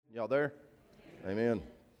Y'all there? Amen.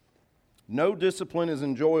 No discipline is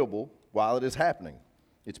enjoyable while it is happening.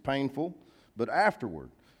 It's painful, but afterward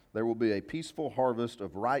there will be a peaceful harvest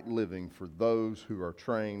of right living for those who are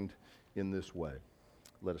trained in this way.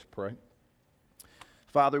 Let us pray.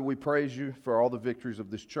 Father, we praise you for all the victories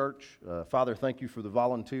of this church. Father, thank you for the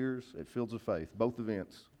volunteers at Fields of Faith, both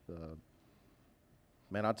events.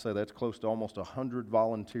 Man, I'd say that's close to almost 100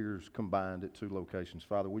 volunteers combined at two locations.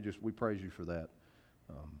 Father, we praise you for that.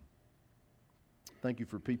 Thank you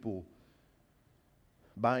for people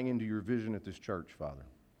buying into your vision at this church, Father,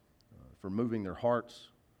 for moving their hearts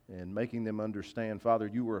and making them understand, Father,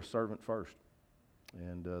 you were a servant first,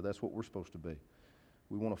 and that's what we're supposed to be.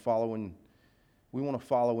 We want to follow in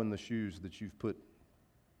the shoes that you've put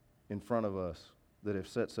in front of us that have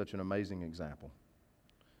set such an amazing example.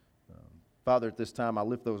 Father, at this time, I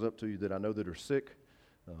lift those up to you that I know that are sick.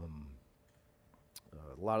 A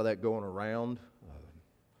lot of that going around.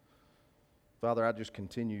 Father, I just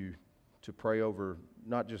continue to pray over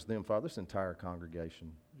not just them, Father, this entire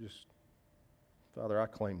congregation. Father, I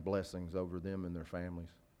claim blessings over them and their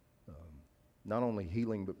families. Not only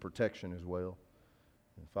healing, but protection as well.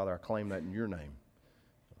 And Father, I claim that in your name.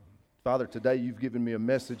 Father, today you've given me a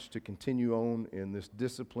message to continue on in this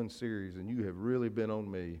discipline series, and you have really been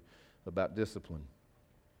on me about discipline.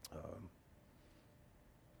 I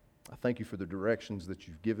thank you for the directions that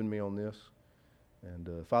you've given me on this. And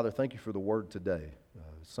Father, thank you for the word today.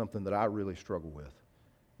 It's something that I really struggle with.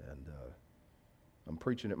 And I'm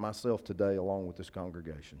preaching it myself today along with this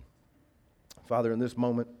congregation. Father, in this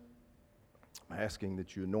moment, I'm asking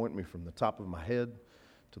that you anoint me from the top of my head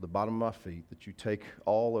to the bottom of my feet, that you take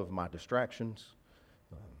all of my distractions,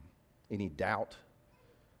 any doubt.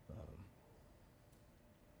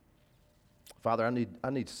 Father, I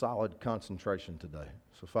need solid concentration today.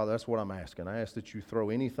 So, Father, that's what I'm asking. I ask that you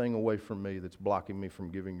throw anything away from me that's blocking me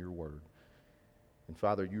from giving your word. And,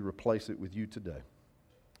 Father, you replace it with you today.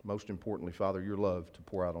 Most importantly, Father, your love to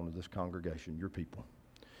pour out onto this congregation, your people.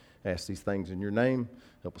 I ask these things in your name.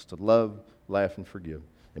 Help us to love, laugh, and forgive.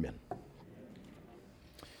 Amen.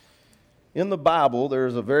 In the Bible,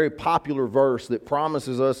 there's a very popular verse that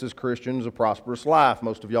promises us as Christians a prosperous life.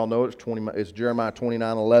 Most of y'all know it. It's Jeremiah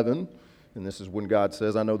 29:11. And this is when God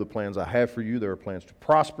says, I know the plans I have for you. There are plans to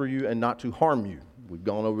prosper you and not to harm you. We've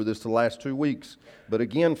gone over this the last 2 weeks. But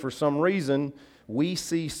again, for some reason, we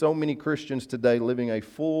see so many Christians today living a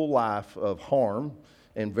full life of harm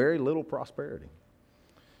and very little prosperity.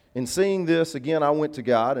 In seeing this, again, I went to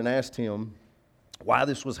God and asked him why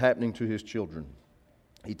this was happening to his children.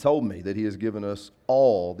 He told me that he has given us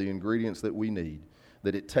all the ingredients that we need,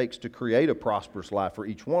 that it takes to create a prosperous life for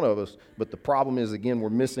each one of us. But the problem is, again, we're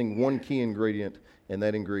missing one key ingredient, and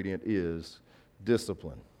that ingredient is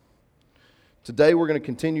discipline. Today, we're going to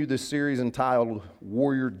continue this series entitled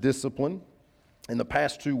Warrior Discipline. In the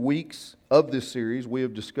past 2 weeks of this series, we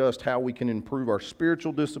have discussed how we can improve our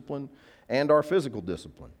spiritual discipline and our physical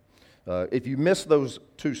discipline. If you missed those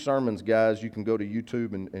 2 sermons, guys, you can go to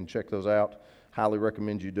YouTube and check those out. Highly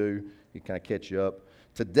recommend you do. It kind of catch you up.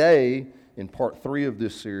 Today, in part 3 of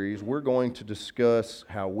this series, we're going to discuss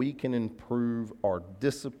how we can improve our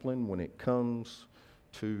discipline when it comes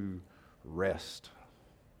to rest.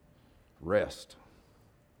 Rest.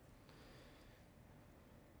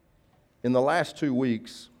 In the last 2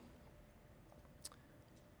 weeks,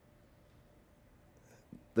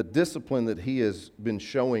 the discipline that he has been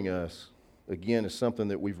showing us, again, is something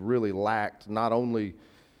that we've really lacked, not only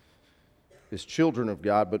as children of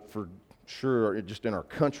God, but for sure just in our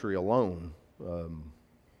country alone.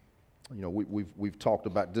 We've talked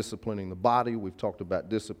about disciplining the body. We've talked about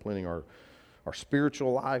disciplining our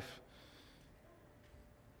spiritual life.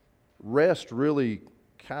 Rest really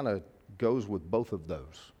kind of goes with both of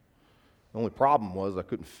those. The only problem was I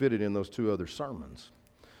couldn't fit it in those 2 other sermons.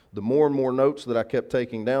 The more and more notes that I kept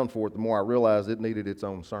taking down for it, the more I realized it needed its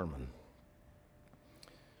own sermon.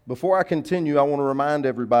 Before I continue, I want to remind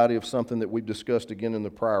everybody of something that we've discussed again in the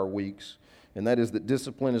prior weeks, and that is that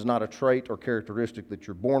discipline is not a trait or characteristic that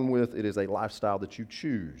you're born with. It is a lifestyle that you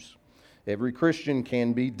choose. Every Christian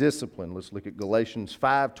can be disciplined. Let's look at Galatians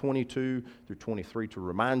 5:22 through 23 to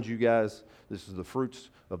remind you guys this is the fruits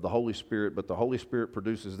of the Holy Spirit, but the Holy Spirit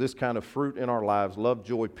produces this kind of fruit in our lives: love,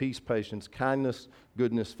 joy, peace, patience, kindness,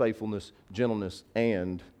 goodness, faithfulness, gentleness,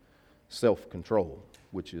 and self-control,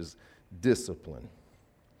 which is discipline.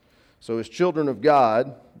 So as children of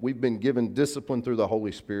God, we've been given discipline through the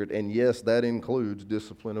Holy Spirit, and yes, that includes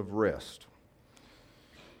discipline of rest.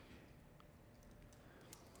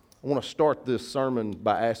 I want to start this sermon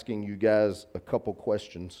by asking you guys a couple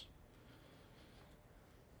questions.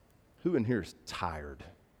 Who in here is tired?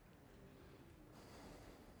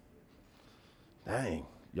 Dang,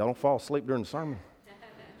 y'all don't fall asleep during the sermon?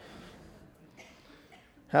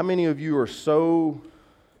 How many of you are so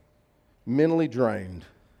mentally drained,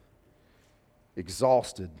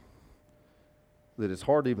 exhausted, that it's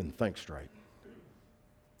hard to even think straight?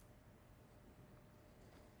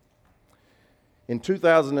 In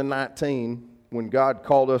 2019, when God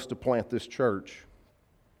called us to plant this church,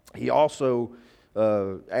 He also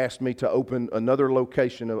asked me to open another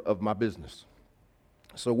location of my business.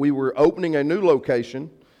 So we were opening a new location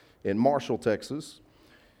in Marshall, Texas.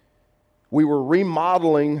 We were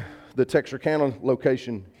remodeling the Texarkana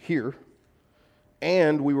location here,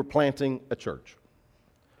 and we were planting a church.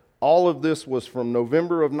 All of this was from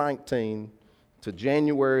November of 19 to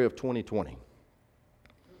January of 2020.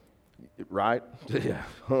 Right? Yeah.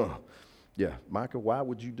 Huh. Yeah. Micah, why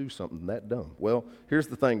would you do something that dumb? Well, here's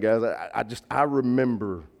the thing, guys. I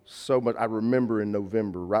remember so much. I remember in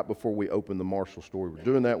November, right before we opened the Marshall store, we're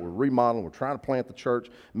doing that. We're remodeling. We're trying to plant the church.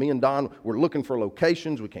 Me and Don, we're looking for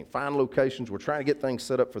locations. We can't find locations. We're trying to get things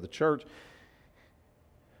set up for the church.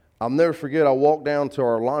 I'll never forget, I walked down to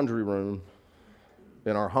our laundry room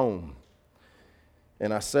in our home,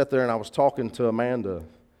 and I sat there and I was talking to Amanda,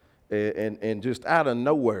 and just out of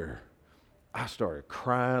nowhere, I started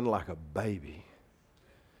crying like a baby.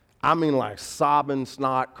 I mean, like sobbing,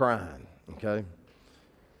 snot crying, okay?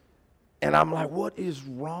 And I'm like, what is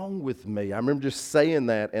wrong with me? I remember just saying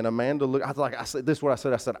that, and Amanda looked, I said, this is what I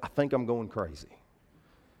said. I said, I think I'm going crazy.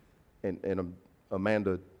 And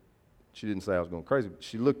Amanda, she didn't say I was going crazy, but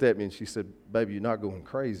she looked at me and she said, baby, you're not going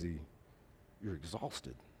crazy. You're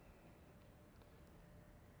exhausted.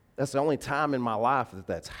 That's the only time in my life that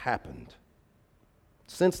that's happened.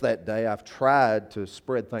 Since that day, I've tried to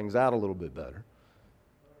spread things out a little bit better.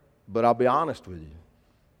 But I'll be honest with you,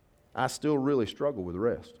 I still really struggle with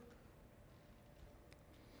rest.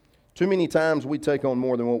 Too many times we take on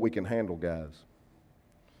more than what we can handle, guys.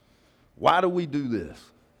 Why do we do this?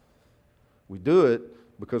 We do it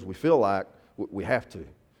because we feel like we have to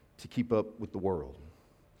keep up with the world.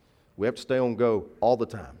 We have to stay on go all the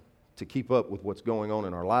time to keep up with what's going on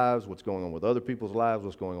in our lives, what's going on with other people's lives,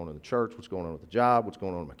 what's going on in the church, what's going on with the job, what's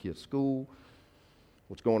going on in my kids' school,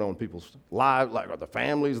 what's going on in people's lives, like the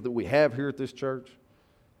families that we have here at this church.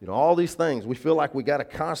 You know, all these things. We feel like we got to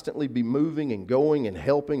constantly be moving and going and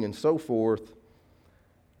helping and so forth.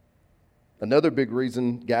 Another big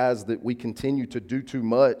reason, guys, that we continue to do too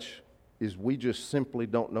much is we just simply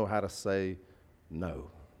don't know how to say no.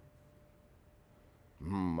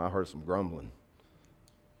 I heard some grumbling.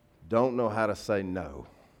 Don't know how to say no.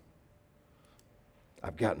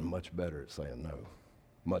 I've gotten much better at saying no.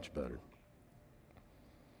 Much better.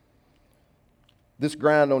 This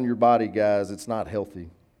grind on your body, guys, it's not healthy.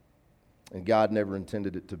 And God never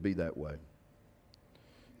intended it to be that way.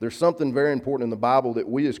 There's something very important in the Bible that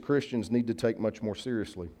we as Christians need to take much more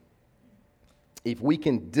seriously. If we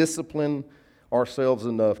can discipline ourselves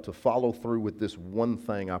enough to follow through with this one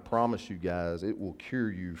thing, I promise you guys, it will cure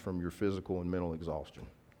you from your physical and mental exhaustion.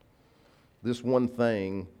 This one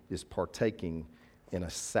thing is partaking in a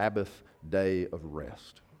Sabbath day of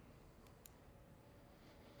rest.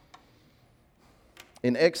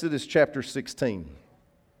 In Exodus chapter 16,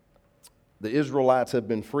 the Israelites have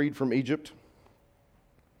been freed from Egypt.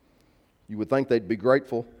 You would think they'd be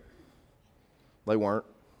grateful. They weren't.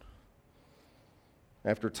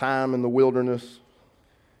 After time in the wilderness,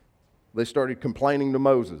 they started complaining to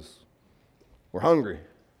Moses. We're hungry.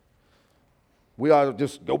 We ought to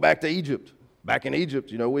just go back to Egypt. Back in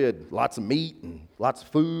Egypt, you know, we had lots of meat and lots of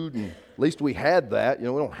food, and at least we had that. You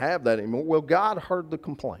know, we don't have that anymore. Well, God heard the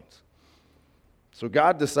complaints. So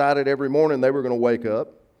God decided every morning they were going to wake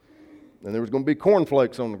up, and there was going to be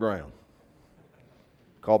cornflakes on the ground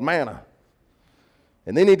called manna.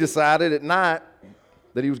 And then he decided at night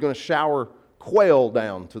that he was going to shower quail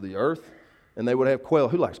down to the earth, and they would have quail.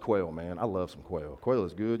 Who likes quail, man? I love some quail. Quail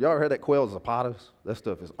is good. Y'all ever had that quail zapatas? That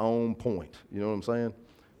stuff is on point. You know what I'm saying?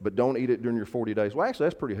 But don't eat it during your 40 days. Well, actually,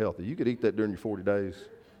 that's pretty healthy. You could eat that during your 40 days.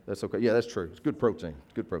 That's okay. Yeah, that's true. It's good protein.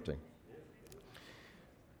 It's good protein.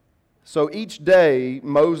 So each day,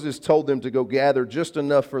 Moses told them to go gather just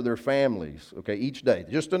enough for their families. Okay, each day.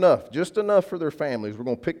 Just enough for their families. We're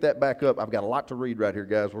going to pick that back up. I've got a lot to read right here,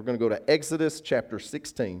 guys. We're going to go to Exodus chapter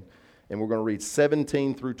 16, and we're going to read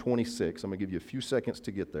 17 through 26. I'm going to give you a few seconds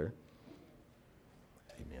to get there.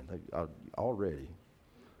 Amen. Already.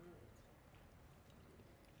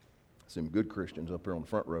 Some good Christians up here on the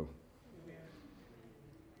front row.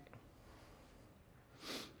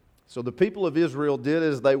 So the people of Israel did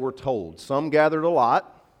as they were told. Some gathered a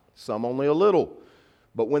lot, some only a little.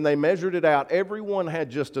 But when they measured it out, everyone had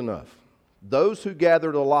just enough. Those who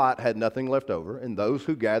gathered a lot had nothing left over, and those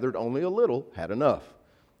who gathered only a little had enough.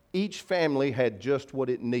 Each family had just what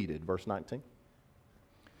it needed. Verse 19.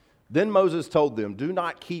 Then Moses told them, "Do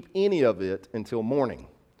not keep any of it until morning."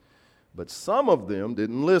 But some of them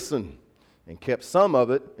didn't listen and kept some of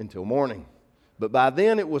it until morning. But by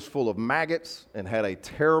then it was full of maggots and had a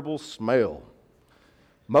terrible smell.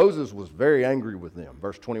 Moses was very angry with them.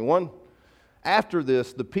 Verse 21. After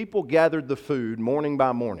this, the people gathered the food morning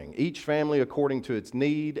by morning, each family according to its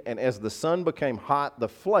need, and as the sun became hot, the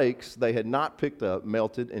flakes they had not picked up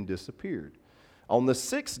melted and disappeared. On the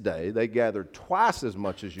sixth day, they gathered twice as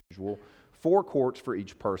much as usual, 4 quarts for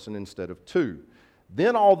each person instead of 2.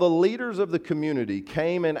 Then all the leaders of the community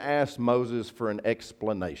came and asked Moses for an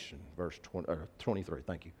explanation. Verse 23,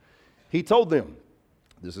 thank you. He told them,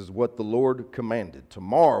 "This is what the Lord commanded.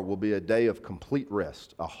 Tomorrow will be a day of complete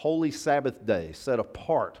rest, a holy Sabbath day set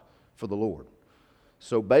apart for the Lord.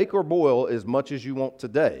 So bake or boil as much as you want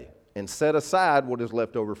today, and set aside what is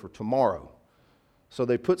left over for tomorrow." So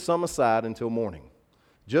they put some aside until morning,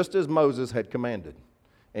 just as Moses had commanded.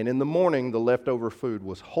 And in the morning the leftover food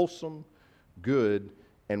was wholesome, good,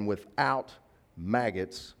 and without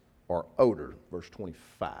maggots or odor. Verse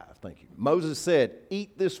 25, thank you. Moses said,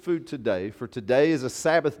 "Eat this food today, for today is a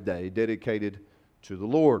Sabbath day dedicated to the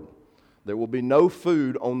Lord. There will be no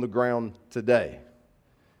food on the ground today.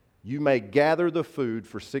 You may gather the food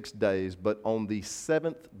for 6 days, but on the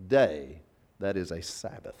 7th day, that is a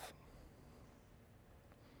Sabbath."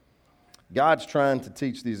 God's trying to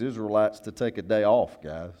teach these Israelites to take a day off,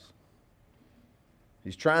 guys.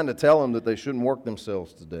 He's trying to tell them that they shouldn't work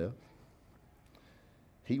themselves to death.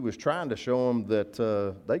 He was trying to show them that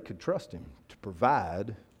they could trust him to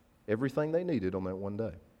provide everything they needed on that one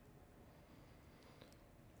day.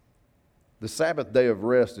 The Sabbath day of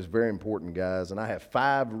rest is very important, guys, and I have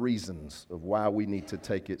 5 reasons of why we need to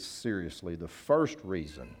take it seriously. The first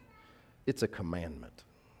reason, it's a commandment.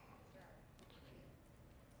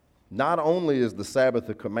 Not only is the Sabbath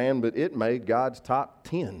a commandment, it made God's top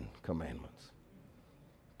 10 commandments.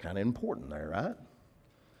 Kind of important there, right?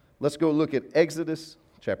 Let's go look at Exodus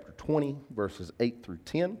chapter 20, verses 8 through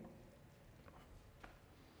 10.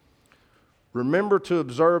 "Remember to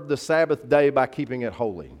observe the Sabbath day by keeping it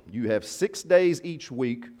holy. You have 6 days each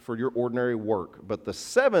week for your ordinary work, but the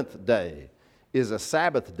 7th day is a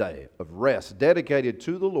Sabbath day of rest dedicated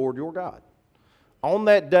to the Lord your God. On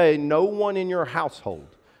that day, no one in your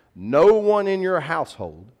household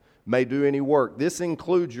may do any work. This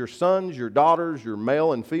includes your sons, your daughters, your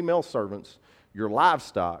male and female servants, your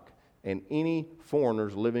livestock, and any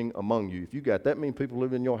foreigners living among you." If you got that many people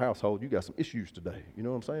living in your household, you got some issues today. You know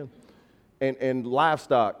what I'm saying? And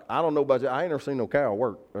livestock, I don't know about you. I ain't never seen no cow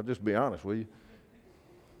work. I'll just be honest with you.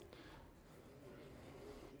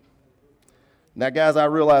 Now, guys, I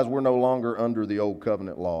realize we're no longer under the old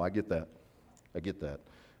covenant law. I get that.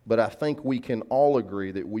 But I think we can all agree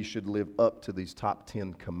that we should live up to these top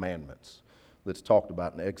 10 commandments that's talked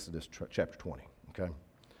about in Exodus chapter 20, okay?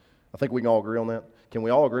 I think we can all agree on that. Can we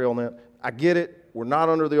all agree on that? I get it. We're not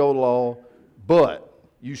under the old law, but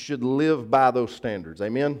you should live by those standards.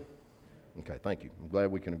 Amen? Okay, thank you. I'm glad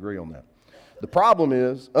we can agree on that. The problem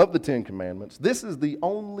is, of the 10 commandments, this is the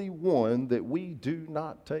only one that we do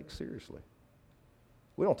not take seriously.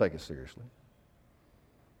 We don't take it seriously.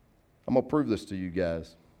 I'm going to prove this to you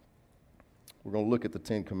guys. We're going to look at the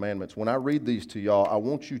 10 commandments. When I read these to y'all, I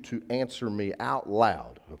want you to answer me out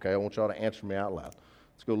loud. Okay, I want y'all to answer me out loud.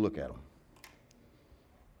 Let's go look at them.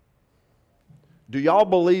 Do y'all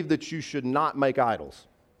believe that you should not make idols?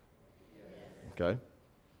 Okay.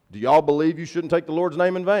 Do y'all believe you shouldn't take the Lord's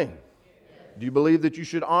name in vain? Do you believe that you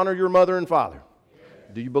should honor your mother and father?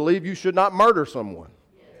 Do you believe you should not murder someone?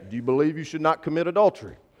 Do you believe you should not commit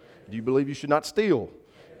adultery? Do you believe you should not steal?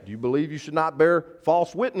 Do you believe you should not bear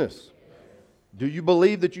false witness? Do you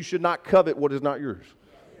believe that you should not covet what is not yours?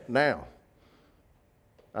 Now,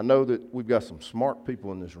 I know that we've got some smart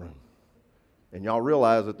people in this room, and y'all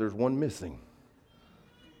realize that there's one missing.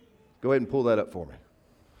 Go ahead and pull that up for me.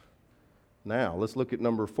 Now, let's look at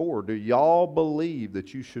number 4. Do y'all believe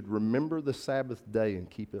that you should remember the Sabbath day and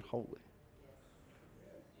keep it holy?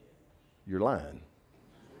 You're lying.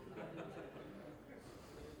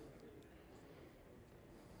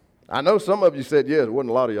 I know some of you said yes. It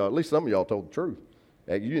wasn't a lot of y'all. At least some of y'all told the truth.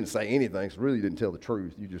 You didn't say anything, so really didn't tell the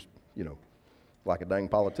truth. You just, like a dang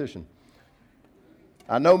politician.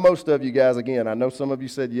 I know most of you guys, again, I know some of you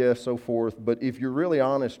said yes, so forth, but if you're really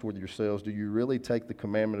honest with yourselves, do you really take the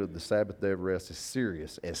commandment of the Sabbath day of rest as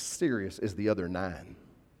serious as the other 9?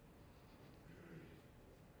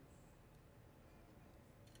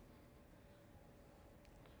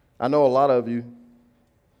 I know a lot of you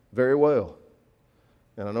very well.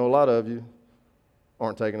 And I know a lot of you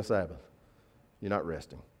aren't taking a Sabbath. You're not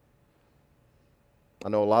resting. I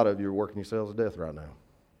know a lot of you are working yourselves to death right now.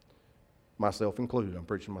 Myself included. I'm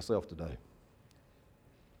preaching myself today.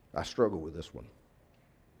 I struggle with this one.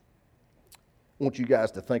 I want you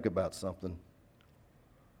guys to think about something.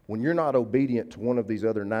 When you're not obedient to one of these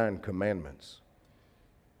other 9 commandments,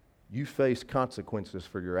 you face consequences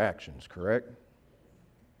for your actions, correct?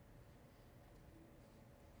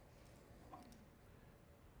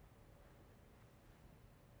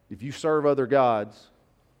 If you serve other gods,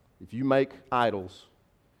 if you make idols,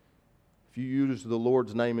 if you use the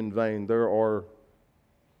Lord's name in vain, there are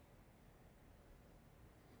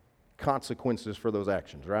consequences for those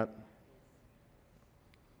actions, right?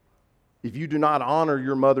 If you do not honor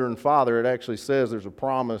your mother and father, it actually says there's a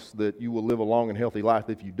promise that you will live a long and healthy life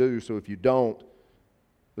if you do. So if you don't,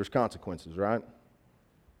 there's consequences, right?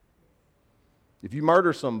 If you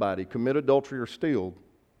murder somebody, commit adultery or steal,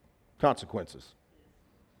 consequences.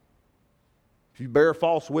 If you bear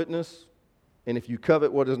false witness, and if you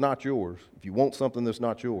covet what is not yours, if you want something that's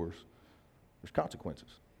not yours, there's consequences.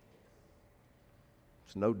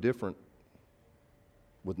 It's no different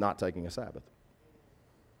with not taking a Sabbath.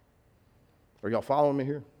 Are y'all following me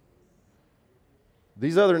here?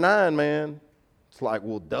 These other 9, man, it's like,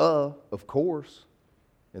 well, duh, of course.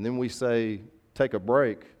 And then we say, take a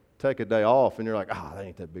break, take a day off, and you're like, that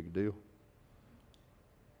ain't that big a deal.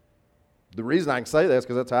 The reason I can say that is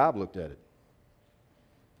because that's how I've looked at it.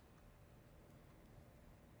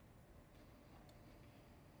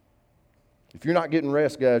 If you're not getting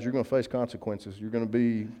rest, guys, you're going to face consequences. You're going to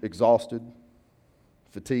be exhausted,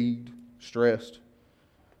 fatigued, stressed.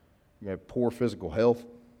 You have poor physical health.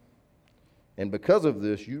 And because of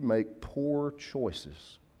this, you make poor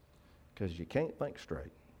choices because you can't think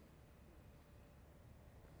straight.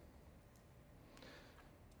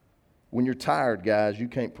 When you're tired, guys, you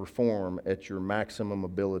can't perform at your maximum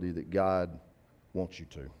ability that God wants you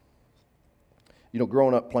to. You know,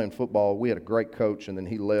 growing up playing football, we had a great coach, and then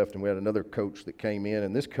he left, and we had another coach that came in.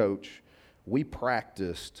 And this coach, we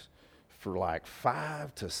practiced for like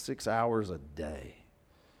 5 to 6 hours a day.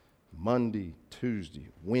 Monday, Tuesday,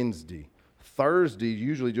 Wednesday. Thursday,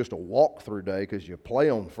 usually just a walk-through day because you play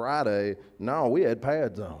on Friday. No, we had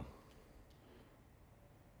pads on.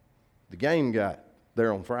 The game got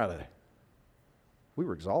there on Friday. We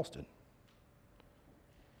were exhausted.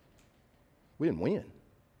 We didn't win.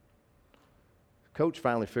 Coach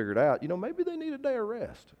finally figured out, maybe they need a day of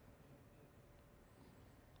rest.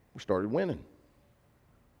 We started winning.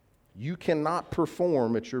 You cannot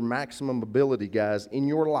perform at your maximum ability, guys, in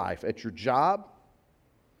your life, at your job,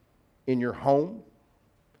 in your home,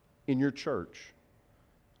 in your church,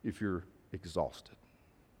 if you're exhausted.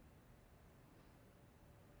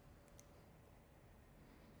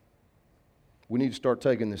 We need to start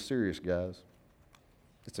taking this serious, guys.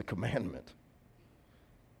 It's a commandment.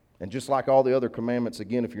 And just like all the other commandments,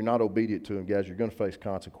 again, if you're not obedient to them, guys, you're going to face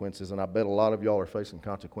consequences. And I bet a lot of y'all are facing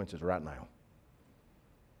consequences right now,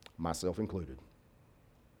 myself included.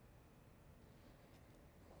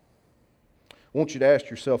 I want you to ask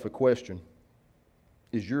yourself a question.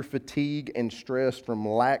 Is your fatigue and stress from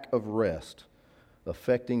lack of rest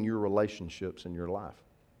affecting your relationships in your life?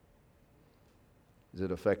 Is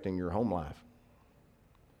it affecting your home life?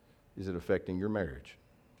 Is it affecting your marriage?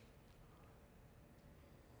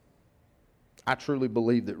 I truly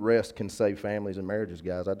believe that rest can save families and marriages,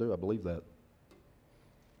 guys. I do. I believe that.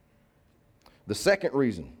 The second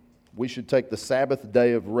reason we should take the Sabbath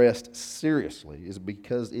day of rest seriously is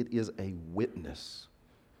because it is a witness.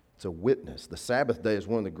 It's a witness. The Sabbath day is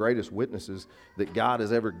one of the greatest witnesses that God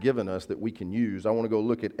has ever given us that we can use. I want to go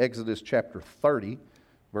look at Exodus chapter 30,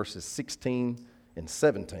 verses 16 and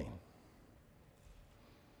 17.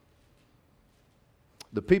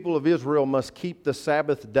 The people of Israel must keep the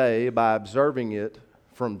Sabbath day by observing it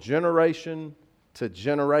from generation to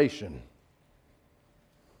generation.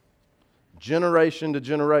 Generation to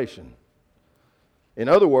generation. In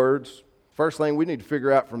other words, first thing we need to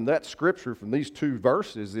figure out from that scripture, from these 2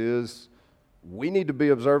 verses, is we need to be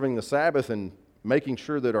observing the Sabbath and making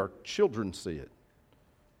sure that our children see it.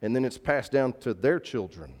 And then it's passed down to their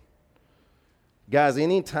children. Guys,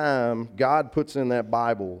 anytime God puts in that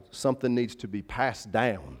Bible something needs to be passed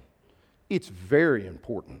down, it's very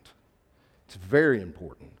important. It's very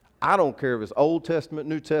important. I don't care if it's Old Testament,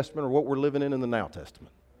 New Testament, or what we're living in the Now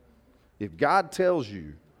Testament. If God tells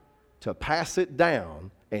you to pass it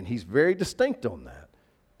down, and He's very distinct on that,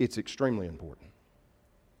 it's extremely important.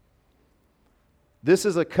 This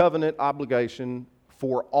is a covenant obligation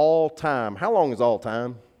for all time. How long is all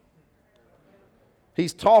time?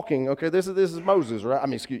 He's talking, okay, this is Moses, right?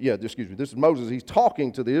 Excuse me. This is Moses. He's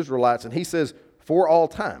talking to the Israelites, and he says, for all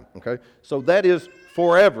time, okay? So that is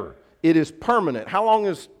forever. It is permanent. How long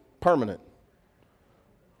is permanent?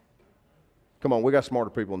 Come on, we got smarter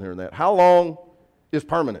people in here than that. How long is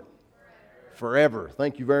permanent? Forever.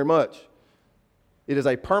 Thank you very much. It is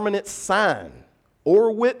a permanent sign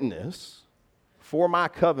or witness for my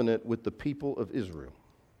covenant with the people of Israel.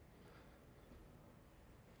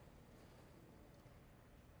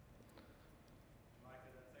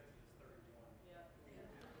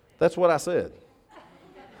 That's what I said.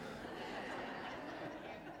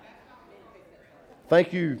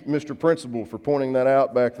 Thank you, Mr. Principal, for pointing that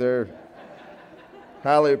out back there.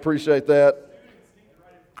 Highly appreciate that.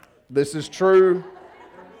 This is true.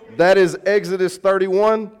 That is Exodus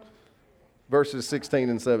 31, verses 16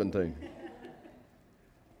 and 17.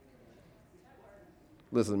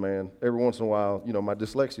 Listen, man, every once in a while, my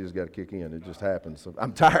dyslexia's got to kick in. It just happens. So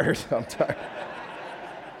I'm tired.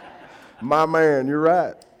 My man, you're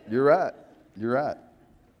right. You're right.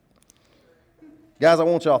 Guys, I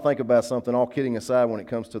want y'all to think about something, all kidding aside, when it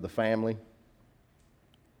comes to the family.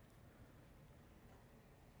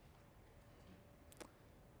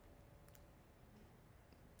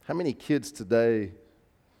 How many kids today,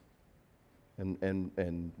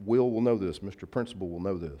 and will know this, Mr. Principal will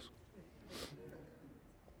know this.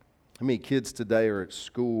 How many kids today are at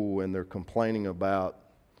school and they're complaining about,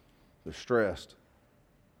 they're stressed.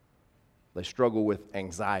 They struggle with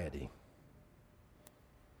anxiety.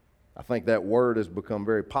 I think that word has become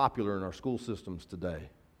very popular in our school systems today.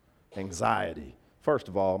 Anxiety. First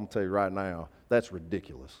of all, I'm going to tell you right now, that's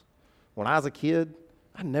ridiculous. When I was a kid,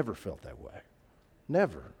 I never felt that way.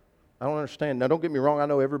 Never. I don't understand. Now, don't get me wrong. I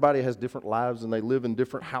know everybody has different lives and they live in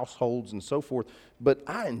different households and so forth, but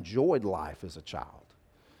I enjoyed life as a child.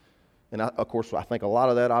 And, of course, I think a lot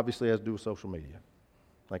of that obviously has to do with social media.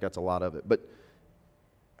 I think that's a lot of it. But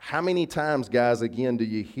how many times, guys, again, do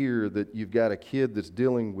you hear that you've got a kid that's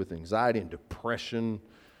dealing with anxiety and depression?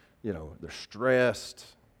 They're stressed.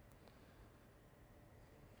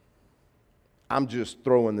 I'm just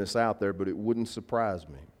throwing this out there, but it wouldn't surprise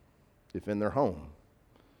me if in their home,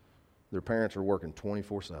 their parents are working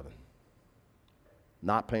 24/7,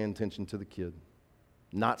 not paying attention to the kid,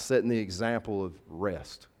 not setting the example of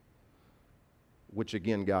rest, which,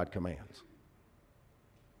 again, God commands.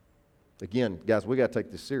 Again, guys, we got to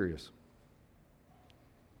take this serious.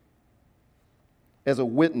 As a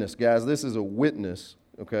witness, guys, this is a witness,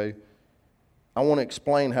 okay? I want to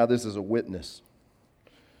explain how this is a witness.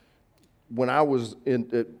 When I used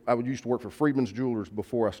to work for Friedman's Jewelers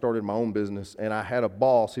before I started my own business, and I had a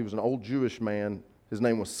boss. He was an old Jewish man. His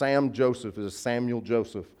name was Sam Joseph. It was Samuel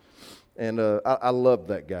Joseph. And I loved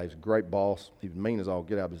that guy. He's a great boss. He was mean as all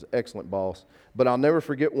get out. He was an excellent boss. But I'll never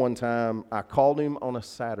forget one time I called him on a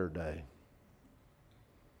Saturday.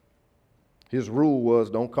 His rule was,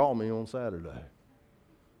 don't call me on Saturday.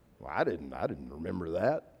 Well, I didn't remember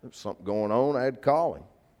that. There was something going on. I had to call him.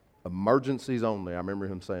 Emergencies only. I remember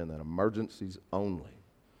him saying that. Emergencies only.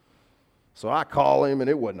 So I call him, and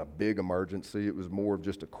it wasn't a big emergency. It was more of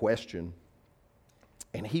just a question.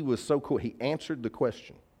 And he was so cool. He answered the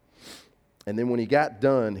question. And then when he got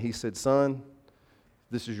done, he said, son,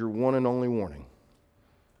 this is your one and only warning.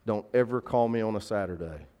 Don't ever call me on a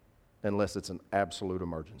Saturday unless it's an absolute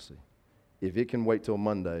emergency. If it can wait till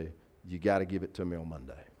Monday, you got to give it to me on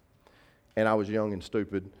Monday. And I was young and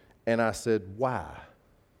stupid, and I said, why?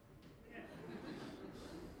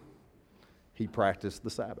 He practiced the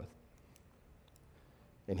Sabbath.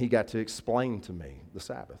 And he got to explain to me the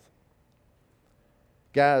Sabbath.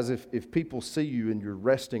 Guys, if people see you and you're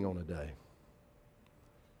resting on a day,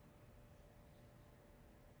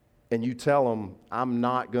 and you tell them, I'm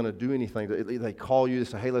not going to do anything, they call you, they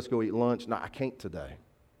say, hey, let's go eat lunch. No, I can't today.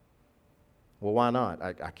 Well, why not?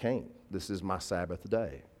 I can't. This is my Sabbath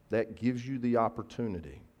day. That gives you the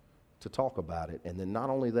opportunity to talk about it. And then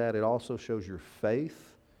not only that, it also shows your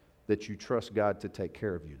faith that you trust God to take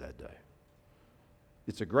care of you that day.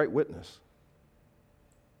 It's a great witness.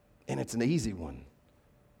 And it's an easy one.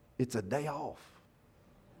 It's a day off.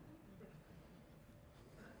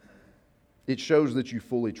 It shows that you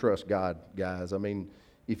fully trust God, guys. I mean,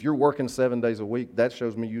 if you're working 7 days a week, that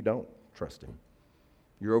shows me you don't trust Him.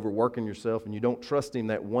 You're overworking yourself and you don't trust Him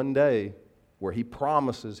that one day where He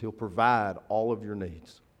promises He'll provide all of your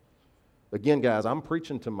needs. Again, guys, I'm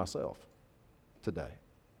preaching to myself today.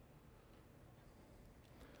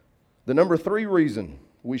 The number 3 reason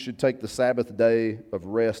we should take the Sabbath day of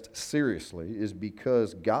rest seriously is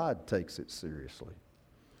because God takes it seriously.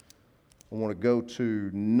 I want to go to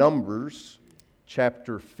Numbers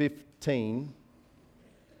chapter 15.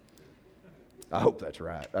 I hope that's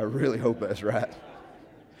right. I really hope that's right.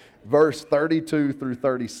 Verse 32 through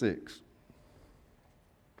 36.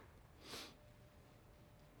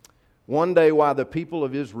 One day while the people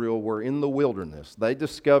of Israel were in the wilderness, they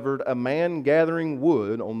discovered a man gathering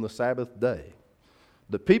wood on the Sabbath day.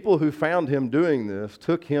 The people who found him doing this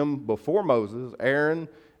took him before Moses, Aaron,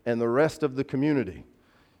 and the rest of the community.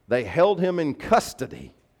 They held him in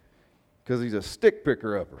custody because he's a stick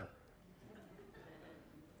picker-upper.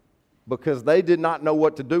 Because they did not know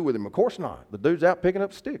what to do with him. Of course not. The dude's out picking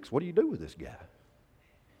up sticks. What do you do with this guy?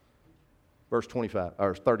 Verse 25,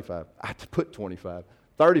 or 35. I have to put 25.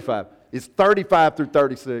 35. It's 35 through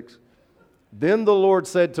 36. Then the Lord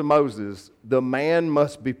said to Moses, the man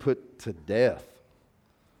must be put to death.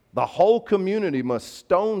 The whole community must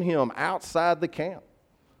stone him outside the camp.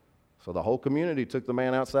 So the whole community took the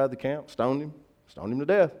man outside the camp, stoned him to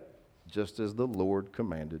death, just as the Lord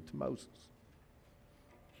commanded to Moses.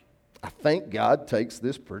 I think God takes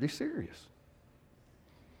this pretty serious.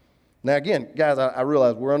 Now again, guys, I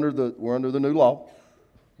realize we're under the new law.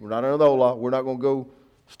 We're not under the old law. We're not going to go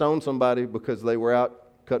stone somebody because they were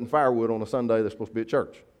out cutting firewood on a Sunday they're supposed to be at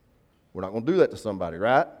church. We're not going to do that to somebody,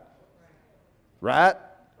 right? Right?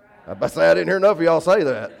 I bet I didn't hear enough of y'all say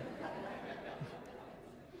that.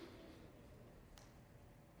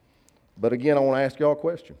 But again, I want to ask y'all a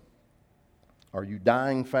question. Are you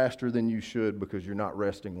dying faster than you should because you're not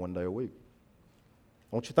resting one day a week?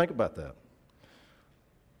 I want you to think about that.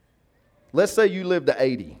 Let's say you lived to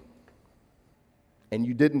 80 and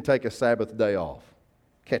you didn't take a Sabbath day off.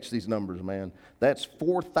 Catch these numbers, man. That's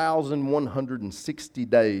 4,160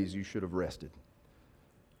 days you should have rested.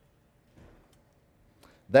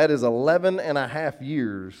 That is 11 and a half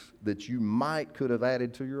years that you could have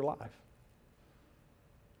added to your life.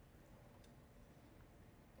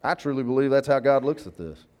 I truly believe that's how God looks at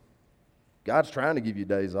this. God's trying to give you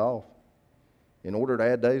days off in order to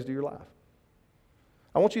add days to your life.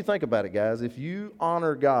 I want you to think about it, guys. If you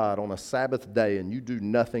honor God on a Sabbath day and you do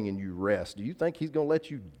nothing and you rest, do you think He's going to let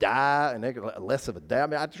you die and less of a day? I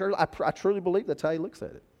mean, I truly believe that's how He looks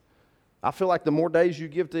at it. I feel like the more days you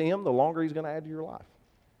give to Him, the longer He's going to add to your life.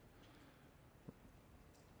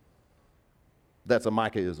 That's a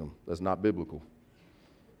Micah-ism. That's not biblical.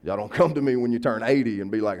 Y'all don't come to me when you turn 80 and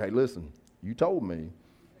be like, hey, listen, you told me.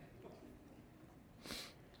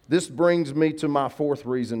 This brings me to my fourth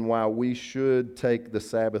reason why we should take the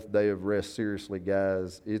Sabbath day of rest seriously,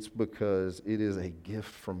 guys. It's because it is a gift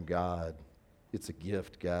from God. It's a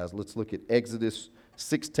gift, guys. Let's look at Exodus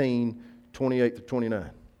 16, 28 to 29.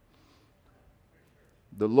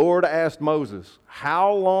 The Lord asked Moses,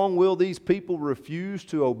 how long will these people refuse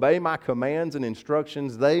to obey my commands and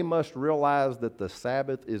instructions? They must realize that the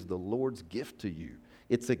Sabbath is the Lord's gift to you.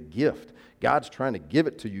 It's a gift. God's trying to give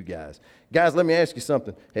it to you guys. Guys, let me ask you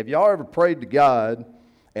something. Have y'all ever prayed to God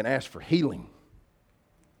and asked for healing?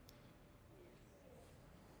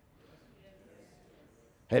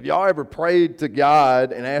 Have y'all ever prayed to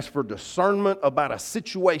God and asked for discernment about a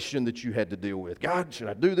situation that you had to deal with? God, should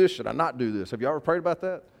I do this? Should I not do this? Have y'all ever prayed about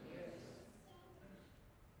that? Yes.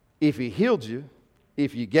 If He healed you,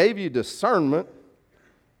 if He gave you discernment,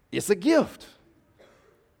 it's a gift.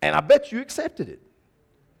 And I bet you accepted it.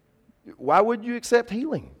 Why wouldn't you accept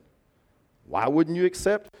healing? Why wouldn't you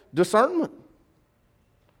accept discernment?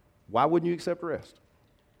 Why wouldn't you accept rest?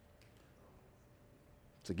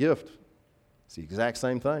 It's a gift. It's the exact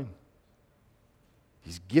same thing.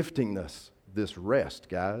 He's gifting us this rest,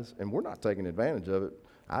 guys, and we're not taking advantage of it.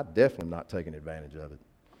 I'm definitely not taking advantage of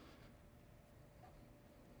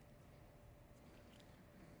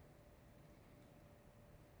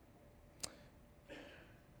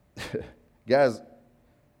it. Guys,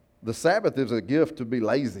 the Sabbath is a gift to be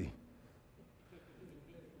lazy.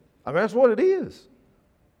 I mean, that's what it is.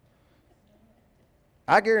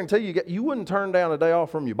 I guarantee you wouldn't turn down a day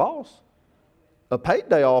off from your boss. A paid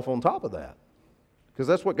day off on top of that. Because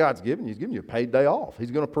that's what God's giving you. He's giving you a paid day off.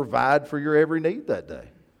 He's going to provide for your every need that day.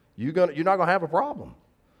 You're not going to have a problem.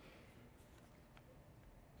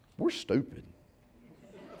 We're stupid.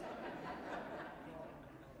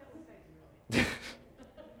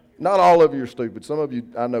 Not all of you are stupid. Some of you,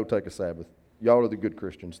 I know, take a Sabbath. Y'all are the good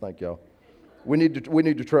Christians. Thank y'all. We need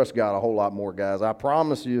to trust God a whole lot more, guys. I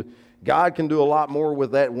promise you, God can do a lot more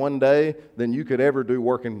with that one day than you could ever do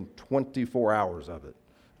working 24 hours of it.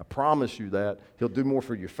 I promise you that. He'll do more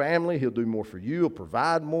for your family. He'll do more for you. He'll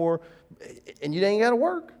provide more. And you ain't got to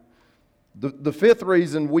work. The fifth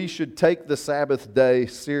reason we should take the Sabbath day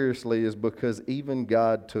seriously is because even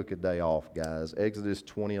God took a day off, guys. Exodus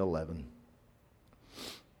 20:11.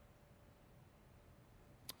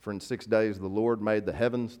 For in 6 days the Lord made the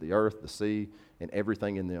heavens, the earth, the sea, and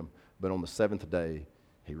everything in them. but on the seventh day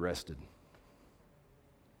he rested.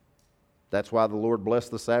 That's why the Lord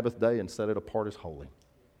blessed the Sabbath day and set it apart as holy.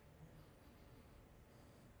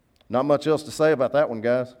 Not much else to say about that one,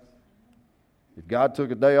 guys. If God took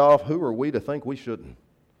a day off, who are we to think we shouldn't?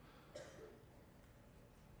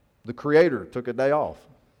 The Creator took a day off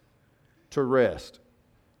to rest,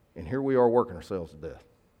 and here we are working ourselves to death.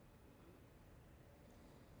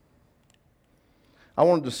 I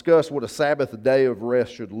want to discuss what a Sabbath day of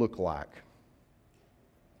rest should look like.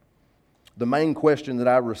 The main question that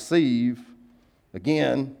I receive,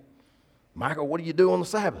 again, Michael, what do you do on the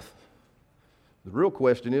Sabbath? The real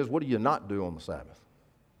question is, what do you not do on the Sabbath?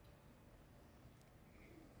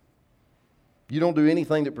 You don't do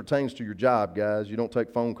anything that pertains to your job, guys. You don't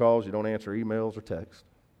take phone calls. You don't answer emails or texts.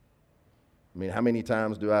 I mean, how many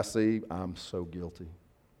times do I see, I'm so guilty.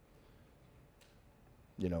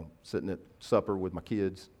 You know, sitting at supper with my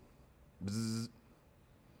kids. Bzzz,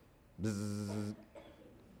 bzzz.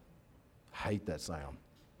 I hate that sound.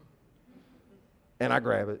 And I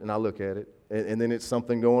grab it and I look at it. And then it's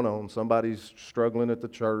something going on. Somebody's struggling at the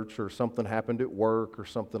church or something happened at work or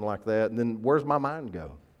something like that. And then where's my mind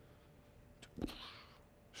go?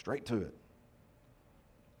 Straight to it.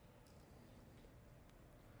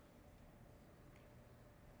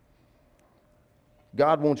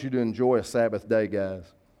 God wants you to enjoy a Sabbath day, guys.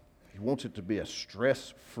 He wants it to be a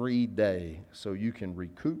stress-free day so you can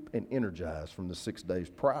recoup and energize from the 6 days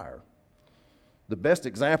prior. The best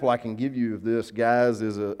example I can give you of this, guys,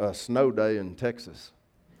 is a snow day in Texas.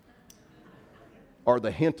 Or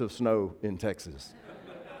the hint of snow in Texas.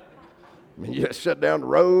 I mean, you shut down the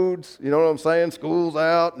roads, you know what I'm saying? School's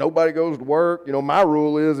out, nobody goes to work. You know, my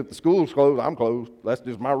rule is if the school's closed, I'm closed. That's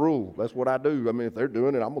just my rule. That's what I do. I mean, if they're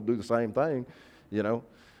doing it, I'm going to do the same thing, you know.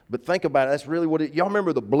 But think about it. That's really what it, y'all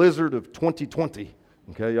remember the blizzard of 2020?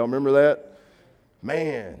 Okay, y'all remember that?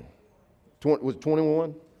 Man, was it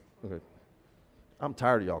 21? Okay. I'm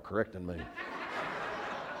tired of y'all correcting me.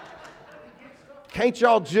 Can't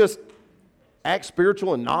y'all just act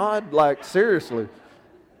spiritual and nod? Like, seriously.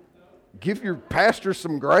 Give your pastor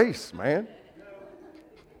some grace, man.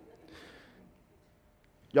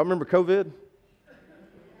 Y'all remember COVID?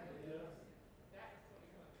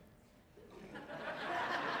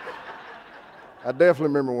 I definitely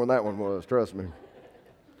remember when that one was, trust me.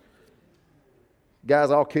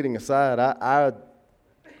 Guys, all kidding aside,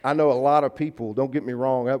 I know a lot of people, don't get me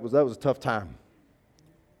wrong, that was a tough time.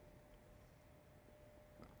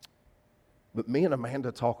 But me and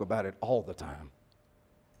Amanda talk about it all the time.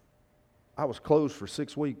 I was closed for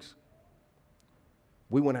 6 weeks.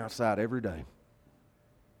 We went outside every day.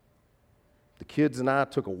 The kids and I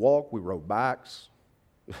took a walk. We rode bikes.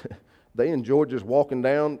 They enjoyed just walking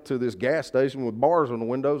down to this gas station with bars on the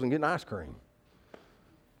windows and getting ice cream.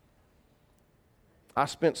 I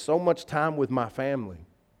spent so much time with my family.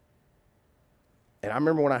 And I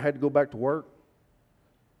remember when I had to go back to work,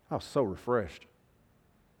 I was so refreshed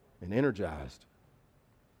and energized.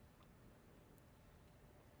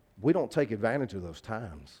 We don't take advantage of those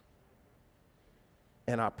times.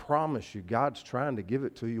 And I promise you, God's trying to give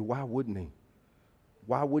it to you. Why wouldn't He?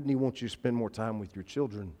 Why wouldn't He want you to spend more time with your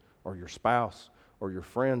children or your spouse or your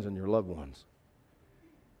friends and your loved ones?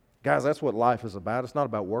 Guys, that's what life is about. It's not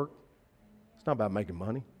about work. It's not about making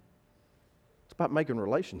money. It's about making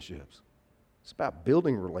relationships. It's about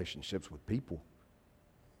building relationships with people.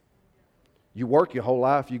 You work your whole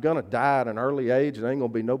life, you're going to die at an early age, and there ain't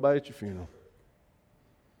going to be nobody at your funeral.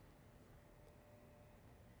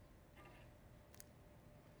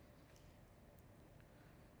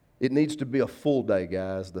 It needs to be a full day,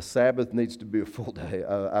 guys. The Sabbath needs to be a full day.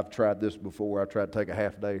 I've tried this before. I tried to take a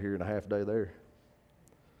half day here and a half day there.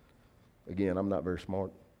 Again, I'm not very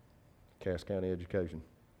smart. Cass County education.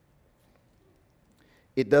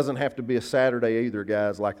 It doesn't have to be a Saturday either,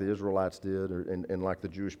 guys, like the Israelites did and like the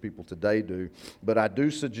Jewish people today do. But I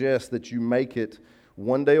do suggest that you make it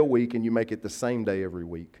one day a week and you make it the same day every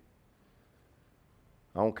week.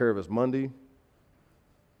 I don't care if it's Monday,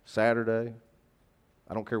 Saturday.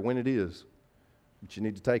 I don't care when it is, but you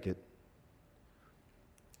need to take it.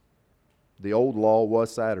 The old law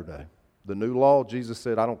was Saturday. The new law, Jesus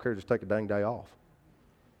said, I don't care, just take a dang day off.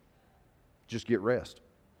 Just get rest.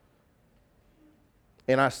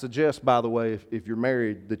 And I suggest, by the way, if you're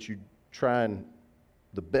married, that you try and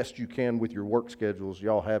the best you can with your work schedules,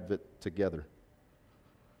 y'all have it together.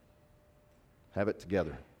 Have it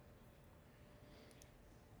together.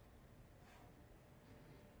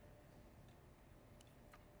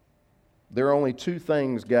 There are only two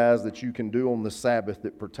things, guys, that you can do on the Sabbath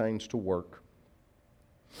that pertains to work.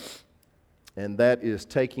 And that is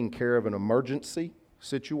taking care of an emergency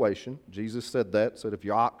situation. Jesus said that, said if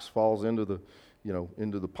your ox falls into the,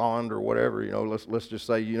 into the pond or whatever, let's just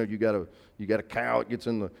say, you got a cow, it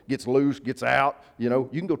gets loose, gets out, you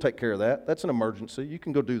can go take care of that. That's an emergency. You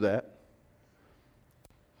can go do that.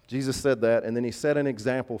 Jesus said that, and then he set an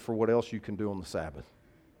example for what else you can do on the Sabbath.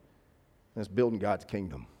 And it's building God's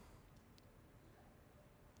kingdom.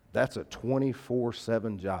 That's a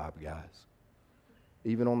 24/7 job, guys,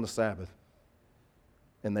 even on the Sabbath.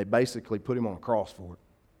 And they basically put him on a cross for it.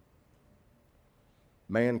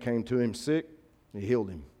 Man came to him sick, he healed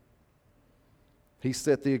him. He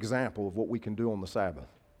set the example of what we can do on the Sabbath.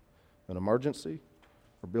 An emergency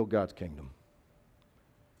or build God's kingdom.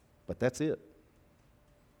 But that's it.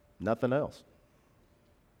 Nothing else.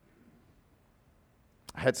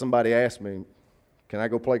 I had somebody ask me, can I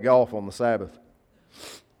go play golf on the Sabbath?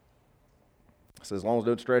 I said, as long as it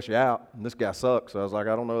doesn't stress you out. And this guy sucks, so I was like,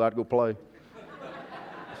 I don't know that I'd go play.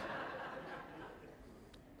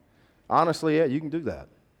 Honestly, yeah, you can do that.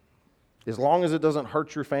 As long as it doesn't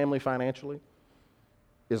hurt your family financially,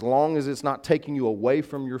 as long as it's not taking you away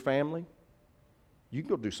from your family, you can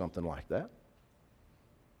go do something like that.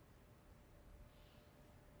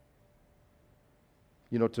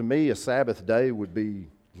 To me, a Sabbath day would be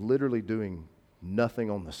literally doing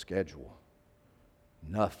nothing on the schedule.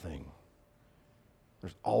 Nothing.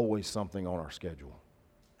 There's always something on our schedule.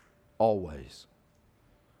 Always.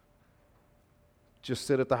 Just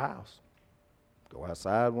sit at the house. Go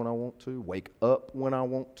outside when I want to. Wake up when I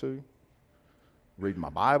want to. Read my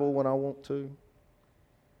Bible when I want to.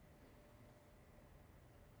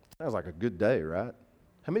 Sounds like a good day, right?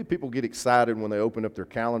 How many people get excited when they open up their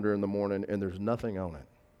calendar in the morning and there's nothing on it?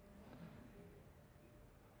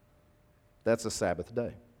 That's a Sabbath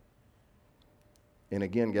day. And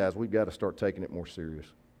again, guys, we've got to start taking it more serious.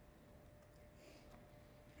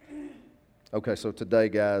 Okay, so today,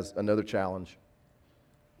 guys, another challenge.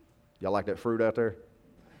 Y'all like that fruit out there?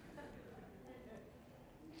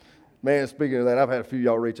 Man, speaking of that, I've had a few of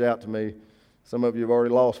y'all reach out to me. Some of you have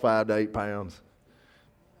already lost 5 to 8 pounds.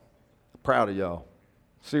 Proud of y'all.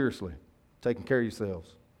 Seriously, taking care of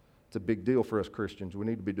yourselves. It's a big deal for us Christians. We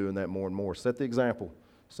need to be doing that more and more. Set the example.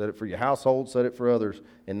 Set it for your household, set it for others,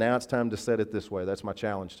 and now it's time to set it this way. That's my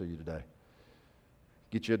challenge to you today.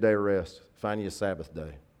 Get you a day of rest. Find you a Sabbath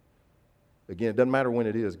day. Again, it doesn't matter when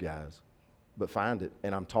it is, guys, but find it,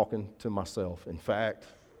 and I'm talking to myself. In fact,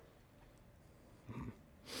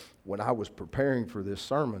 when I was preparing for this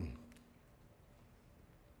sermon,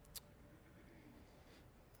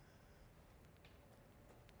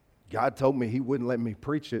 God told me he wouldn't let me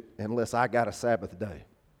preach it unless I got a Sabbath day.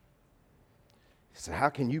 He said, how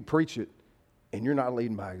can you preach it and you're not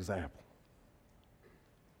leading by example?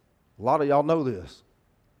 A lot of y'all know this.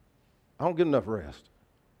 I don't get enough rest.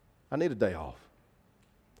 I need a day off.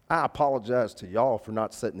 I apologize to y'all for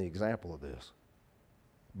not setting the example of this.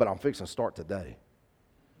 But I'm fixing to start today.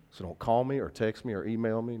 So don't call me or text me or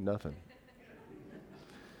email me, nothing.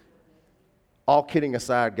 All kidding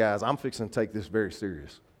aside, guys, I'm fixing to take this very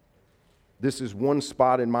serious. This is one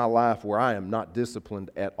spot in my life where I am not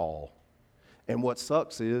disciplined at all. And what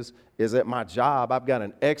sucks is at my job, I've got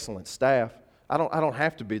an excellent staff. I don't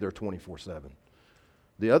have to be there 24/7.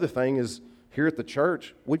 The other thing is, here at the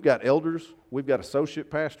church, we've got elders, we've got associate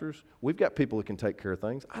pastors, we've got people that can take care of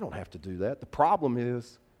things. I don't have to do that. The problem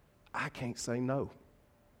is, I can't say no.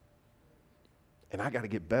 And I got to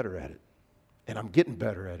get better at it. And I'm getting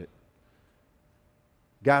better at it.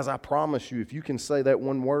 Guys, I promise you, if you can say that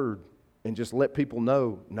one word and just let people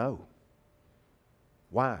know, no.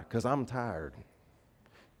 Why? Because I'm tired.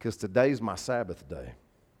 Because today's my Sabbath day.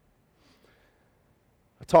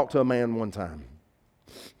 I talked to a man one time.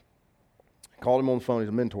 I called him on the phone. He's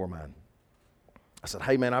a mentor of mine. I said,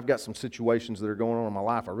 hey, man, I've got some situations that are going on in my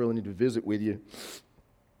life. I really need to visit with you.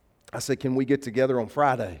 I said, can we get together on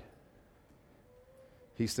Friday?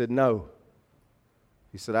 He said, no.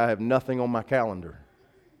 He said, I have nothing on my calendar.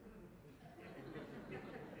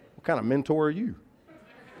 What kind of mentor are you?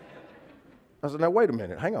 I said, now, wait a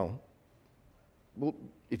minute. Hang on. Well,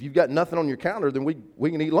 if you've got nothing on your calendar, then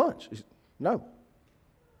we can eat lunch. He said, no.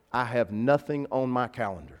 I have nothing on my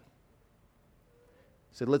calendar.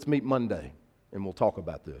 He said, let's meet Monday, and we'll talk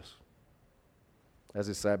about this. As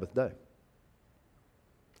his Sabbath day.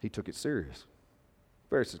 He took it serious.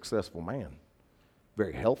 Very successful man.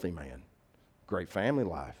 Very healthy man. Great family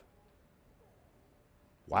life.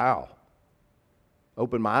 Wow.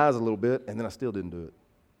 Opened my eyes a little bit, and then I still didn't do it.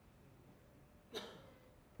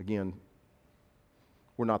 Again,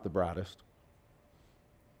 we're not the brightest.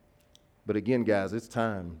 But again, guys, it's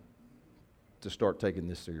time to start taking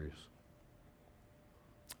this serious.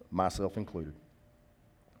 Myself included.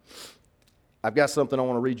 I've got something I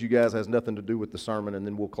want to read you guys. It has nothing to do with the sermon, and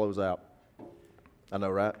then we'll close out. I know,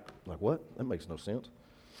 right? Like, what? That makes no sense.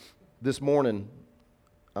 This morning,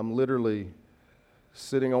 I'm literally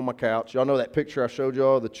sitting on my couch. Y'all know that picture I showed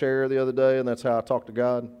y'all of the chair the other day, and that's how I talk to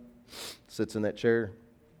God? Sits in that chair.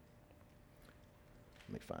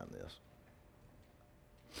 Let me find this.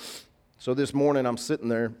 So this morning, I'm sitting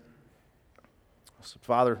there. I said,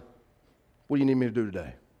 Father, what do you need me to do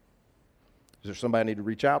today? Is there somebody I need to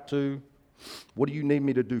reach out to? What do you need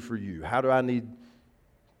me to do for you? How do I need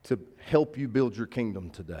to help you build your kingdom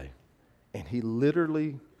today? And he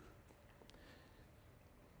literally,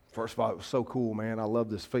 first of all, it was so cool, man. I love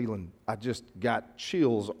this feeling. I just got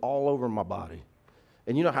chills all over my body.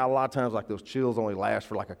 And you know how a lot of times like those chills only last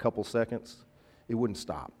for like a couple seconds? It wouldn't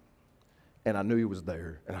stop. And I knew he was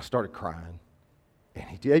there, and I started crying. And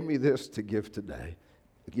he gave me this to give today.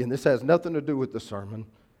 Again, this has nothing to do with the sermon,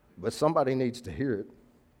 but somebody needs to hear it.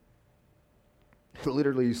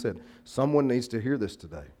 Literally, he said, someone needs to hear this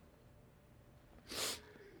today.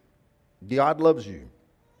 God loves you.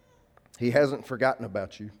 He hasn't forgotten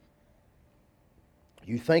about you.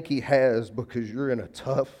 You think he has because you're in a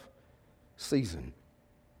tough season.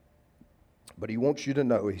 But he wants you to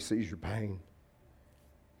know he sees your pain.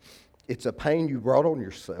 It's a pain you brought on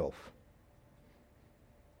yourself.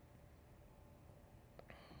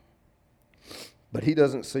 But he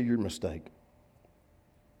doesn't see your mistake.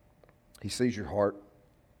 He sees your heart.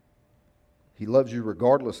 He loves you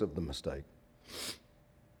regardless of the mistake.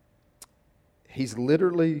 He's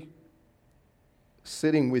literally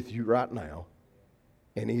sitting with you right now,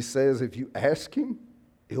 and he says if you ask him,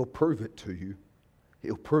 he'll prove it to you.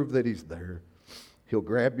 He'll prove that he's there. He'll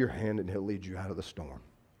grab your hand and he'll lead you out of the storm.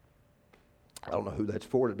 I don't know who that's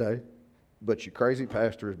for today, but your crazy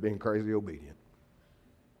pastor is being crazy obedient.